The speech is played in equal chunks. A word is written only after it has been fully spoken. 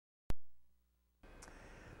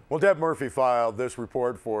Well, Deb Murphy filed this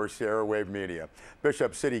report for Sierra Wave Media.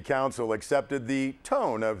 Bishop City Council accepted the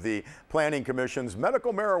tone of the Planning Commission's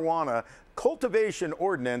medical marijuana cultivation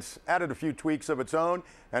ordinance, added a few tweaks of its own,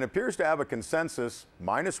 and appears to have a consensus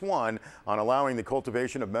 -1 on allowing the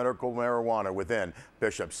cultivation of medical marijuana within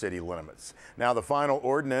Bishop City limits. Now, the final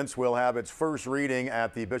ordinance will have its first reading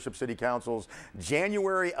at the Bishop City Council's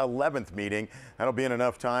January 11th meeting. That'll be in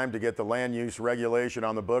enough time to get the land use regulation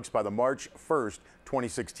on the books by the March 1st,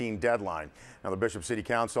 2016 deadline. Now, the Bishop City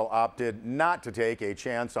Council opted not to take a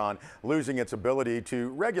chance on losing its ability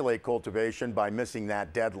to regulate cultivation by missing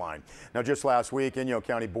that deadline. Now, just last week, Inyo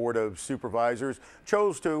County Board of Supervisors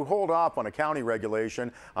chose to hold off on a county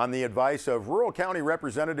regulation on the advice of rural county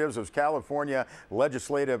representatives of California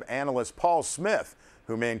legislative analyst Paul Smith,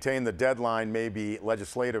 who maintained the deadline may be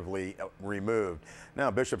legislatively removed.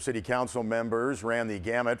 Now, Bishop City Council members ran the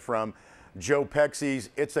gamut from Joe Pexy's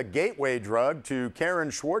 "it's a gateway drug" to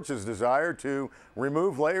Karen Schwartz's desire to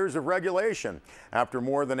remove layers of regulation. After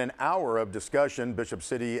more than an hour of discussion, Bishop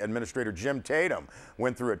City Administrator Jim Tatum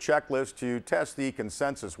went through a checklist to test the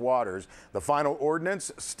consensus waters. The final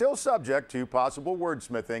ordinance, still subject to possible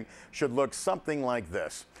wordsmithing, should look something like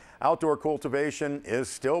this. Outdoor cultivation is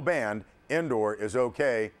still banned. Indoor is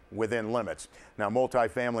okay within limits. Now,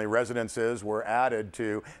 multifamily residences were added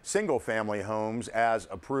to single-family homes as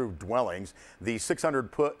approved dwellings. The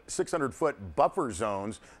 600-foot buffer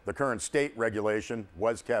zones, the current state regulation,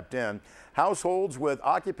 was kept in. Households with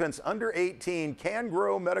occupants under 18 can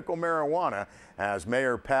grow medical marijuana, as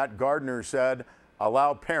Mayor Pat Gardner said.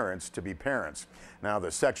 Allow parents to be parents. Now,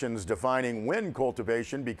 the sections defining when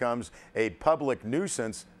cultivation becomes a public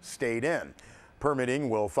nuisance stayed in. Permitting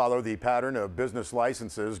will follow the pattern of business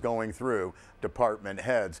licenses going through department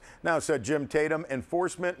heads. Now, said Jim Tatum,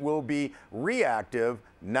 enforcement will be reactive,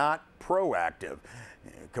 not proactive.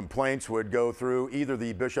 Complaints would go through either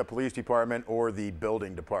the Bishop Police Department or the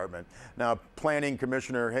Building Department. Now, Planning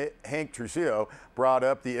Commissioner Hank Trucillo brought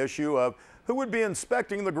up the issue of who would be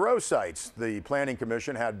inspecting the grow sites. The Planning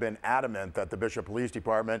Commission had been adamant that the Bishop Police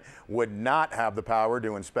Department would not have the power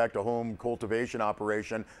to inspect a home cultivation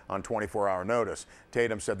operation on 24-hour notice.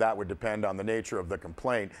 Tatum said that would depend on the nature of the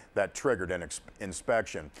complaint that triggered an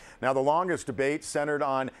inspection. Now, the longest debate centered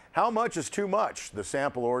on how much is too much. The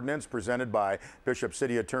sample ordinance presented by Bishop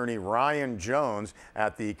City Attorney Ryan Jones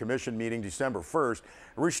at the commission meeting December 1st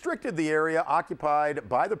restricted the area occupied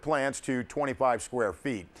by the plants to 25 square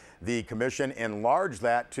feet. The commission enlarged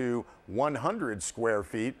that to 100 square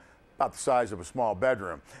feet, about the size of a small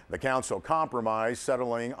bedroom. The council compromised,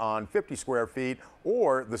 settling on 50 square feet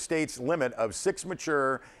or the state's limit of 6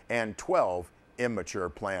 mature and 12 immature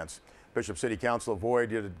plants. Bishop City Council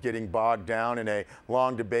avoided getting bogged down in a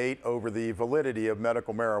long debate over the validity of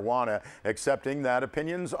medical marijuana, accepting that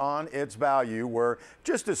opinions on its value were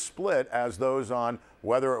just as split as those on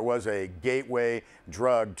whether it was a gateway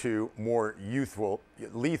drug to more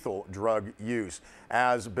lethal drug use.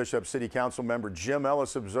 As Bishop City Council member Jim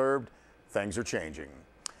Ellis observed, things are changing.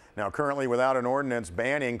 Now, currently, without an ordinance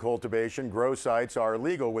banning cultivation, grow sites are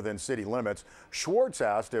legal within city limits. Schwartz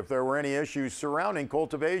asked if there were any issues surrounding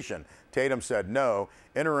cultivation. Tatum said no.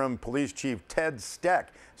 Interim Police Chief Ted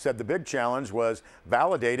Steck said the big challenge was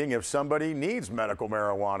validating if somebody needs medical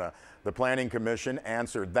marijuana. The Planning Commission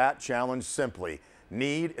answered that challenge simply.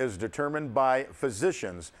 Need is determined by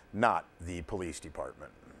physicians, not the police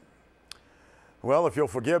department. Well, if you'll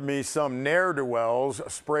forgive me, some ne'er-do-wells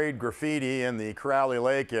sprayed graffiti in the Crowley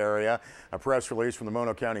Lake area. A press release from the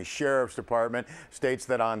Mono County Sheriff's Department states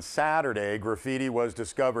that on Saturday, graffiti was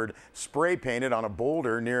discovered spray painted on a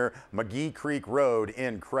boulder near McGee Creek Road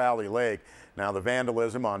in Crowley Lake. Now, the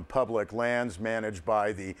vandalism on public lands managed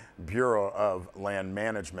by the Bureau of Land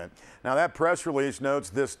Management. Now, that press release notes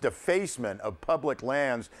this defacement of public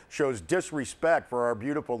lands shows disrespect for our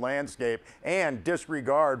beautiful landscape and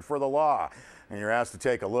disregard for the law. And you're asked to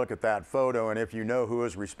take a look at that photo, and if you know who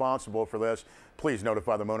is responsible for this, please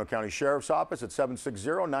notify the Mono County Sheriff's Office at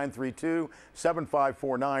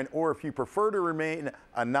 760-932-7549, or if you prefer to remain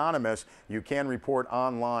anonymous, you can report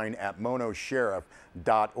online at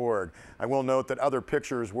monosheriff.org. I will note that other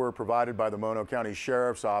pictures were provided by the Mono County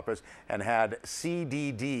Sheriff's Office and had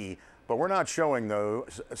CDD, but we're not showing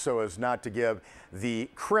those so as not to give the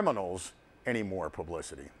criminals any more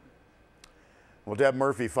publicity. Well, Deb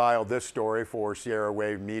Murphy filed this story for Sierra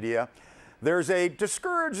Wave Media. There's a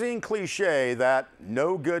discouraging cliche that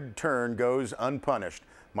no good turn goes unpunished.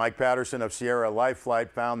 Mike Patterson of Sierra Life Flight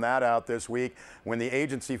found that out this week when the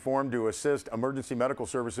agency formed to assist emergency medical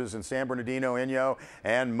services in San Bernardino, Inyo,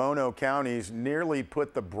 and Mono counties nearly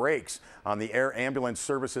put the brakes on the air ambulance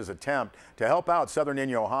services attempt to help out Southern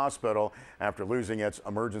Inyo Hospital after losing its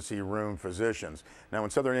emergency room physicians. Now, when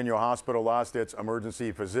Southern Inyo Hospital lost its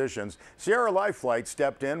emergency physicians, Sierra Life Flight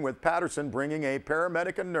stepped in with Patterson bringing a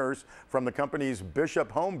paramedic and nurse from the company's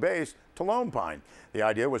Bishop home base to Lone Pine. The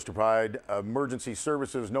idea was to provide emergency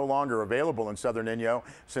services no longer available in Southern Inyo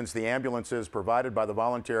since the ambulances provided by the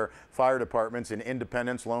volunteer fire departments in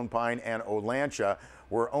Independence, Lone Pine, and Olancha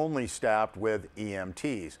were only staffed with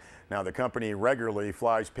EMTs. Now, the company regularly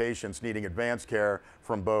flies patients needing advanced care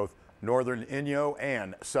from both Northern Inyo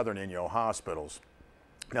and Southern Inyo hospitals.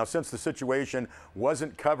 Now, since the situation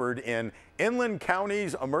wasn't covered in Inland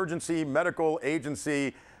County's Emergency Medical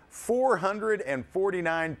Agency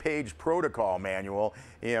 449-page protocol manual,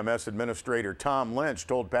 EMS Administrator Tom Lynch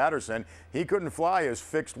told Patterson he couldn't fly his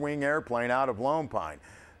fixed-wing airplane out of Lone Pine.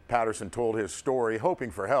 Patterson told his story,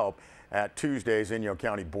 hoping for help, at Tuesday's Inyo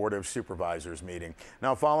County Board of Supervisors meeting.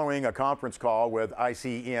 Now, following a conference call with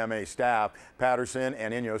ICEMA staff, Patterson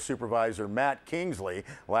and Inyo Supervisor Matt Kingsley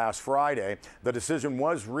last Friday, the decision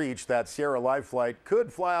was reached that Sierra Life Flight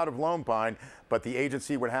could fly out of Lone Pine, but the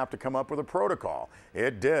agency would have to come up with a protocol.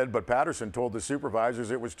 It did, but Patterson told the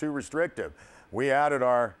supervisors it was too restrictive. We added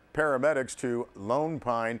our paramedics to Lone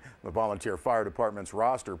Pine, the volunteer fire department's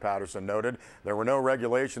roster, Patterson noted. There were no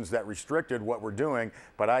regulations that restricted what we're doing,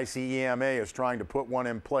 but ICEMA is trying to put one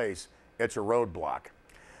in place. It's a roadblock.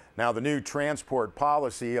 Now, the new transport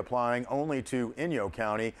policy applying only to Inyo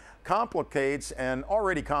County complicates an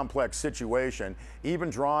already complex situation, even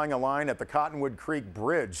drawing a line at the Cottonwood Creek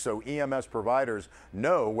Bridge so EMS providers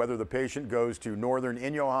know whether the patient goes to Northern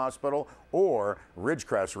Inyo Hospital or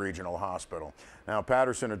Ridgecrest Regional Hospital. Now,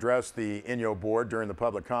 Patterson addressed the Inyo board during the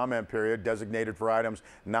public comment period designated for items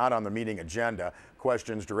not on the meeting agenda.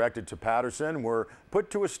 Questions directed to Patterson were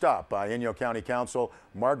put to a stop by Inyo County Council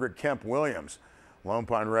Margaret Kemp Williams. Lone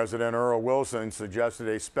Pine resident Earl Wilson suggested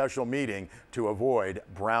a special meeting to avoid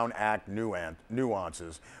Brown Act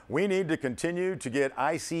nuances. We need to continue to get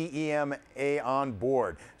ICEMA on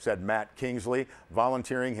board, said Matt Kingsley,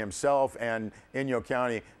 volunteering himself and Inyo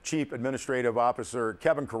County Chief Administrative Officer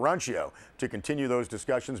Kevin Caruncio to continue those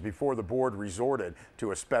discussions before the board resorted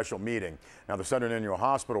to a special meeting. Now, the Southern Inyo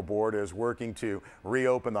Hospital Board is working to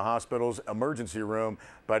reopen the hospital's emergency room,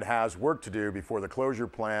 but has work to do before the closure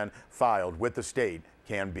plan filed with the state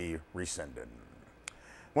can be rescinded.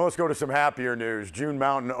 Well, let's go to some happier news. June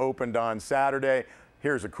Mountain opened on Saturday.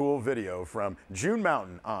 Here's a cool video from June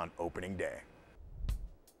Mountain on opening day.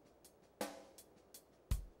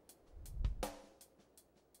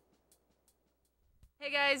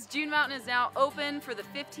 Hey guys, June Mountain is now open for the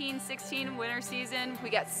 15-16 winter season. We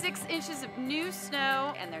got 6 inches of new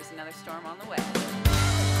snow and there's another storm on the way.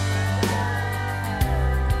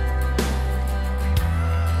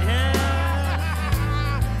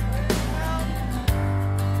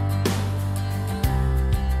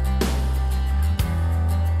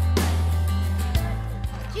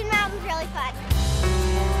 June Mountain's really fun.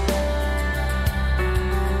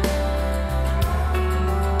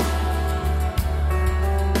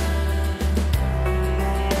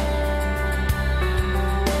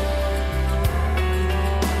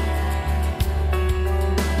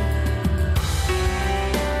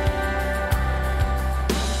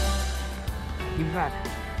 Keep it back.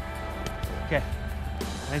 Okay.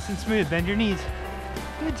 Nice and smooth. Bend your knees.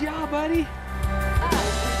 Good job, buddy.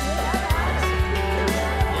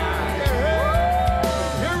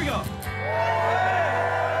 Here we go.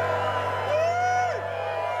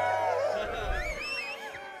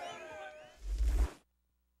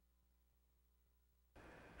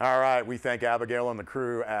 All right, we thank Abigail and the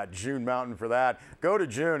crew at June Mountain for that. Go to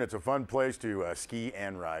June. It's a fun place to ski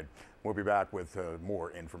and ride. We'll be back with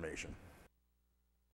more information.